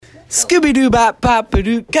Scooby-Doo bop bop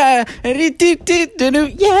doo ka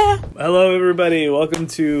yeah. Hello, everybody. Welcome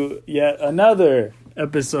to yet another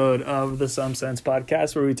episode of the Some Sense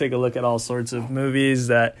podcast, where we take a look at all sorts of movies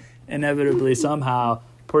that inevitably somehow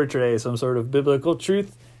portray some sort of biblical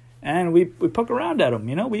truth, and we poke around at them.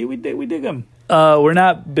 You know, we dig them. We're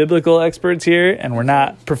not biblical experts here, and we're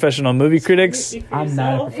not professional movie critics. I'm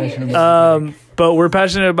not a professional movie critic. But we're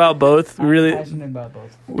passionate about both. We really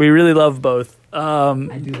love both. I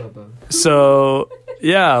do love both. So,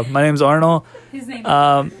 yeah, my name's Arnold. His name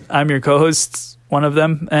I'm your co-host, one of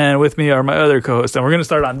them, and with me are my other co-hosts. And we're going to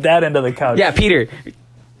start on that end of the couch. Yeah, Peter.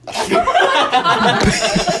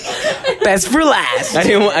 Best for last. I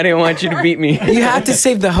didn't want you to beat me. You have to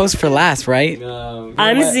save the host for last, right?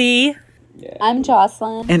 I'm Z. I'm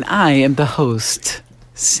Jocelyn. And I am the host,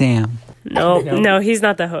 Sam. No, he's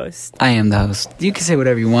not the host. I am the host. You can say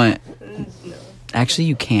whatever you want. Actually,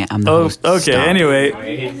 you can't. I'm the host. Okay, Stop.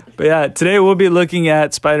 Anyway. But yeah, today we'll be looking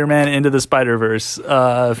at Spider-Man Into the Spider-Verse.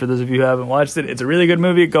 For those of you who haven't watched it, it's a really good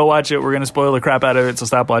movie. Go watch it. We're going to spoil the crap out of it, so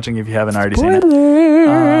stop watching if you haven't already seen it.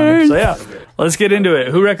 So yeah, let's get into it.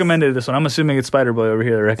 Who recommended this one? I'm assuming it's Spider-Boy over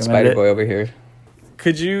here that recommended Spider Boy over here.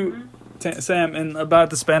 Could you, Sam, in about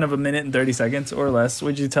the span of a minute and 30 seconds or less,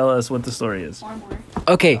 would you tell us what the story is?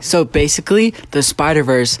 Okay, so basically, the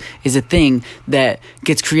Spider-Verse is a thing that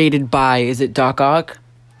gets created by, is it Doc Ock?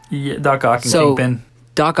 Yeah, Doc Ock and So, Kingpin.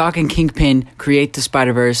 Doc Ock and Kingpin create the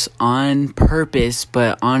Spider-Verse on purpose,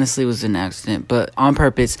 but honestly it was an accident, but on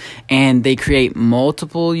purpose, and they create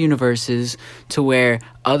multiple universes to where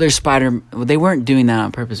other they weren't doing that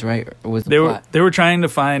on purpose, right? Or was the plot? They were trying to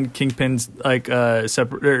find Kingpin's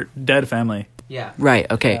separate or dead family. Yeah. Right,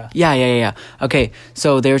 okay. Yeah. Okay,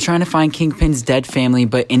 so they were trying to find Kingpin's dead family,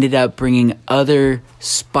 but ended up bringing other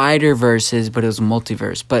Spider-Verses, but it was a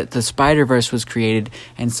multiverse. But the Spider-Verse was created,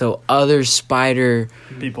 and so other Spider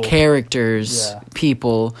people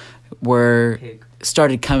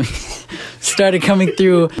started coming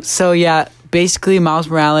through. So yeah, basically Miles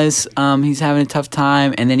Morales, he's having a tough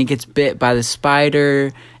time, and then he gets bit by the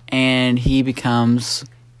spider, and he becomes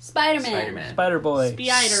Spider-Man. Spider-Boy.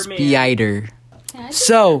 Spider.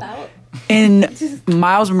 So, in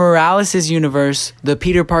Miles Morales' universe, the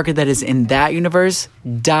Peter Parker that is in that universe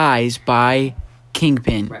dies by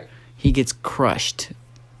Kingpin. Right. He gets crushed.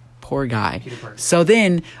 Poor guy. So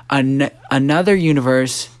then, another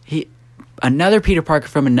universe, another Peter Parker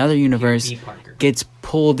from another universe gets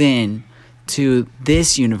pulled in to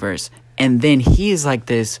this universe. And then he is like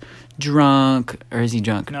this drunk, or is he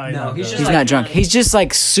drunk? No, he's He's not drunk. He's just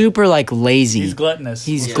like super like lazy. He's gluttonous.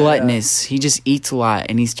 He's gluttonous. He just eats a lot,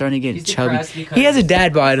 and he's starting to get chubby. He has a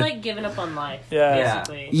dad bod. He's like giving up on life. Yeah.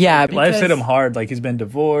 Basically. Yeah, Life's hit because- him hard. Like, he's been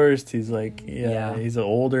divorced. He's like, he's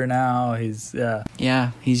older now. He's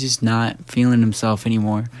he's just not feeling himself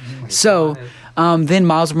anymore. So, then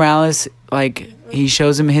Miles Morales, like, he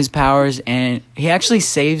shows him his powers, and he actually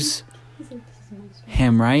saves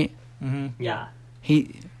him, right? Yeah.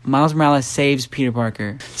 Miles Morales saves Peter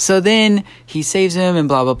Parker. So then he saves him and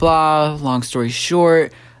blah, blah, blah. Long story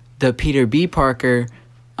short, the Peter B. Parker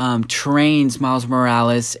trains Miles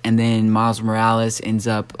Morales, and then Miles Morales ends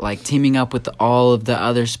up like teaming up with all of the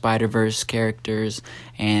other Spider-Verse characters,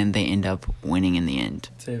 and they end up winning in the end.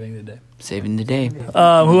 saving the day. Who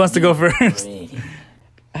Who wants to go first? I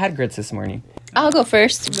had grits this morning. I'll go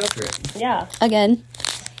first. Go for it. Yeah. Again.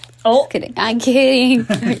 Oh. Kidding. I'm kidding.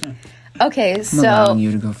 Okay, I'm allowing so...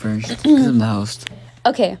 you to go first because I'm the host.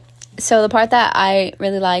 Okay, so the part that I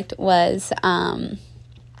really liked was...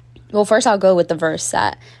 well, first I'll go with the verse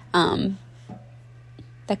that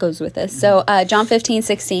goes with this. So, John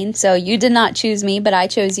 15:16. So, you did not choose me, but I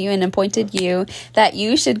chose you and appointed you that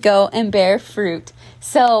you should go and bear fruit.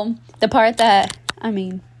 So, the part that,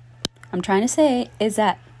 I'm trying to say is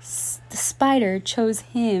that the spider chose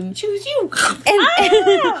him. Choose you. And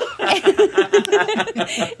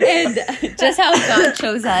just how God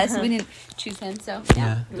chose us, we didn't choose him. So,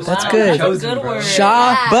 yeah. That's good. Good word.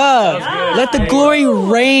 Shabba. Let the glory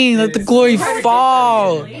reign. Let the glory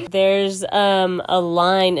fall. There's a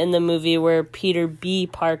line in the movie where Peter B.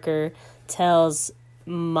 Parker tells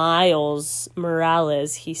Miles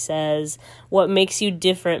Morales, he says, what makes you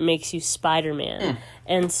different makes you Spider-Man.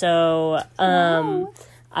 And so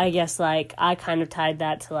I guess like I kind of tied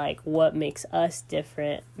that to like what makes us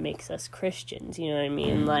different makes us Christians, you know what I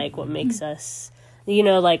mean? Like what makes us,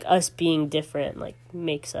 like us being different like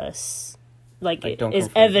makes us like it is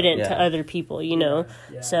evident to other people, Yeah.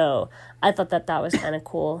 So I thought that was kind of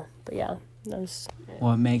cool. But yeah, that was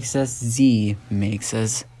What makes us Z makes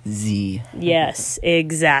us Z. yes,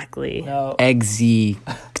 exactly. No.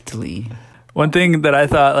 Exactly. One thing that I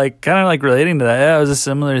thought, like, kind of like relating to that, yeah, it was a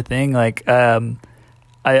similar thing. Like,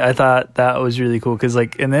 I thought that was really cool because,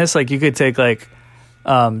 like, in this, like, you could take like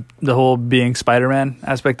the whole being Spider-Man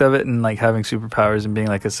aspect of it and like having superpowers and being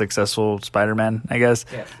like a successful Spider-Man, I guess.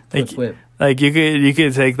 Yeah. Like, Flip. like you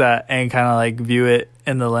could take that and kind of like view it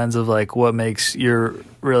in the lens of like what makes your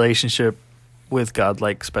relationship with God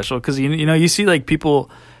like special, because you know you see like people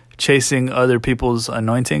chasing other people's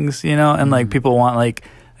anointings, you know, and like people want like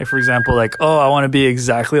for example, like, oh, I want to be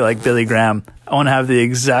exactly like Billy Graham. I want to have the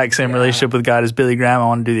exact same relationship with God as Billy Graham. I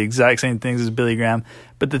want to do the exact same things as Billy Graham.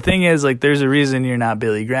 But the thing is, like, there's a reason you're not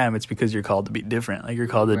Billy Graham. It's because you're called to be different. Like, you're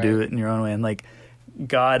called to do it in your own way. And like,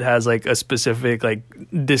 God has like a specific, like,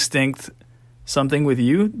 distinct something with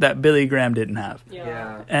you that Billy Graham didn't have.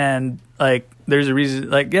 Yeah. And like, there's a reason.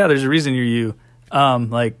 Like, yeah, there's a reason you're you.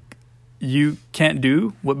 Like, you can't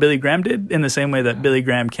do what Billy Graham did in the same way that Billy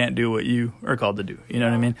Graham can't do what you are called to do. You know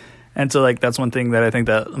what I mean? And so, like, that's one thing that I think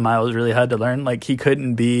that Miles really had to learn. Like, he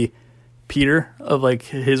couldn't be Peter of, like,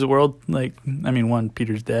 his world. Like, I mean, one,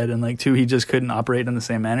 Peter's dead. And, like, two, he just couldn't operate in the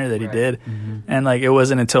same manner that he did. And, like, it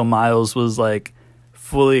wasn't until Miles was, like,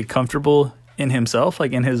 fully comfortable in himself,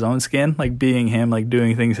 like, in his own skin, like, being him, like,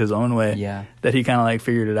 doing things his own way, that he kind of, like,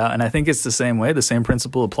 figured it out. And I think it's the same way. The same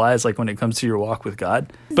principle applies, like, when it comes to your walk with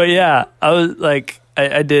God. But, yeah, I was, like,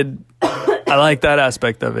 I did... I like that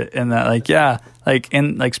aspect of it, and that, like, yeah, like,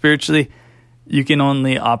 in, like, spiritually, you can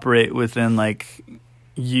only operate within, like,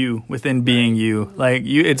 you, within being you. Like,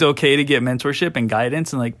 you, it's okay to get mentorship and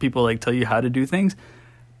guidance, and, like, people, like, tell you how to do things,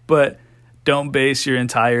 but don't base your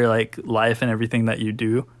entire, like, life and everything that you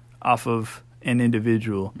do off of an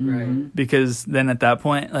individual. Right. Because then at that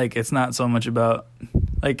point, like, it's not so much about,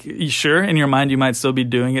 like, sure, in your mind you might still be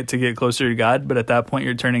doing it to get closer to God, but at that point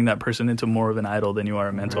you're turning that person into more of an idol than you are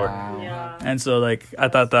a mentor. Wow. Yeah. And so, like, I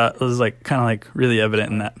thought that was, like, kind of, like, really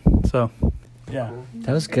evident in that. So, yeah.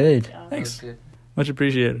 That was good. Thanks. Much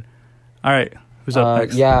appreciated. All right. Who's up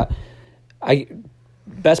next? Yeah,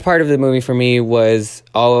 best part of the movie for me was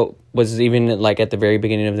even like at the very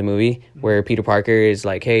beginning of the movie where Peter Parker is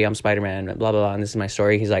like, "Hey, I'm Spider-Man, blah blah blah, and this is my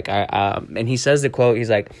story." He's like, and he says the quote. He's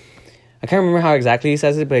like, I can't remember how exactly he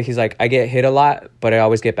says it, but he's like, "I get hit a lot, but I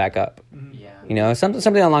always get back up." Yeah. You know,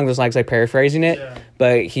 something along those lines, like paraphrasing it. Yeah.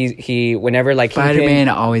 But he whenever like Spider-Man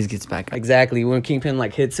always gets back up. exactly when Kingpin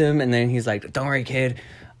like hits him, and then he's like, "Don't worry, kid,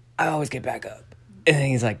 I always get back up." And then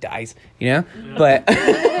he's like dies, you know. But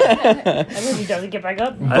And then he doesn't get back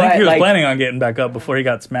up. I think but, he was like- planning on getting back up before he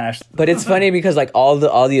got smashed. but it's funny because like all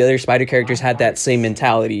the other Spider characters had that same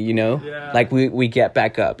mentality, you know. Yeah. Like we get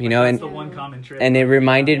back up, you know, That's the and one common trait. and it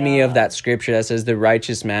reminded me of that scripture that says the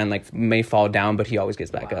righteous man like may fall down, but he always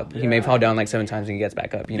gets back up. He may fall down like 7 times and he gets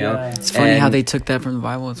back up, you know. Yeah. It's funny how And- they took that from the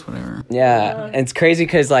Bible. It's whatever. Yeah, and it's crazy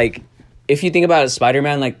because like if you think about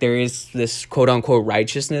Spider-Man, like there is this quote unquote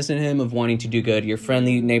righteousness in him of wanting to do good. Your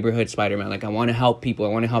friendly neighborhood Spider-Man, like I want to help people, I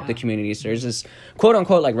want to help the community. So there's this quote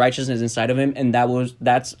unquote like righteousness inside of him, and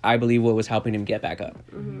that's I believe what was helping him get back up.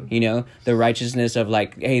 You know, the righteousness of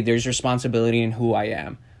like, hey, there's responsibility in who I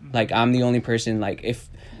am. Like I'm the only person. Like if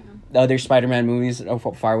the other Spider-Man movies are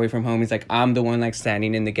Far Away From Home, he's like I'm the one like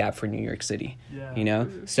standing in the gap for New York City. Yeah. You know,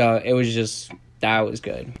 so it was just that was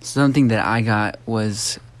good. Something that I got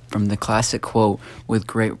was from the classic quote, "With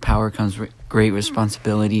great power comes great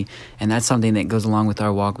responsibility." And that's something that goes along with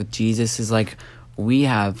our walk with Jesus, is like we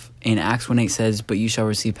have in Acts 1:8 says, "But you shall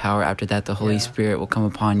receive power. After that the Holy Spirit will come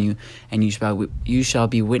upon you, and you shall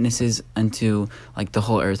be witnesses unto," like the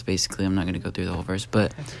whole earth basically. I'm not going to go through the whole verse,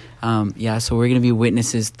 but yeah, so we're going to be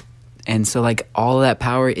witnesses. And so like all of that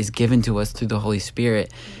power is given to us through the Holy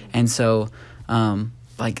Spirit. And so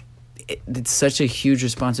like it's such a huge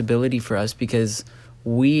responsibility for us, because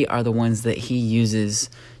we are the ones that he uses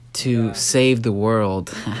to save the world.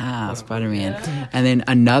 Haha, Spider-Man. And then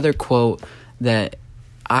another quote that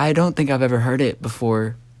I don't think I've ever heard it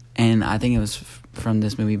before, and I think it was from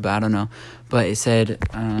this movie, but I don't know. But it said,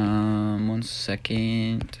 one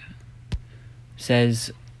second. It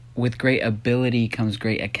says, "With great ability comes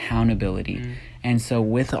great accountability." And so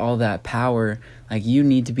with all that power, like you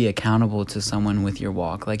need to be accountable to someone with your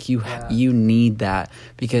walk. Like you need that,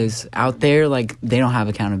 because out there, like they don't have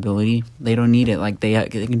accountability. They don't need it. Like they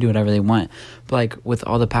can do whatever they want. But like with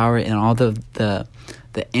all the power and all the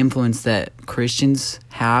influence that Christians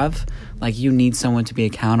have, like you need someone to be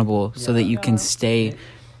accountable so that you can stay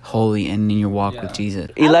holy and in your walk with Jesus.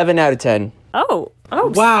 11 out of 10. Oh.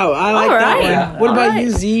 Wow, I like that Alright. one. What about Alright.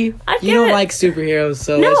 you, Z? I You don't get it. like superheroes,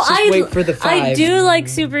 so No, let's just wait for the 5. I do like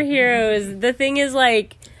superheroes. The thing is,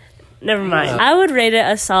 like, never mind. I would rate it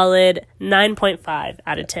a solid 9.5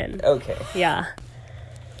 out of 10. Okay. Yeah.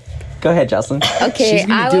 Go ahead, Jocelyn. Okay, She's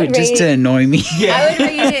gonna I do would it just to rate. annoy me. I would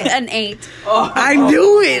rate it an 8. I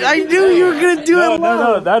knew it. I knew you were gonna do No, it.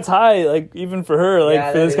 no, that's high. Like even for her, like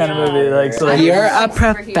Yeah, for this that kind of is movie, high. like so. Like, You're a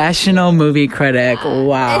professional movie critic.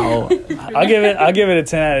 Wow. I'll give it a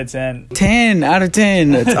 10 out of 10. 10 out of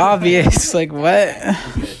 10. It's obvious. Like, what?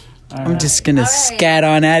 I'm just gonna scat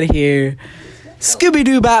on out of here. Scooby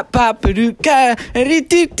Doo bop pop doo ka.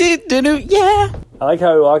 Yeah. I like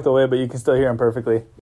how he walked away, but you can still hear him perfectly.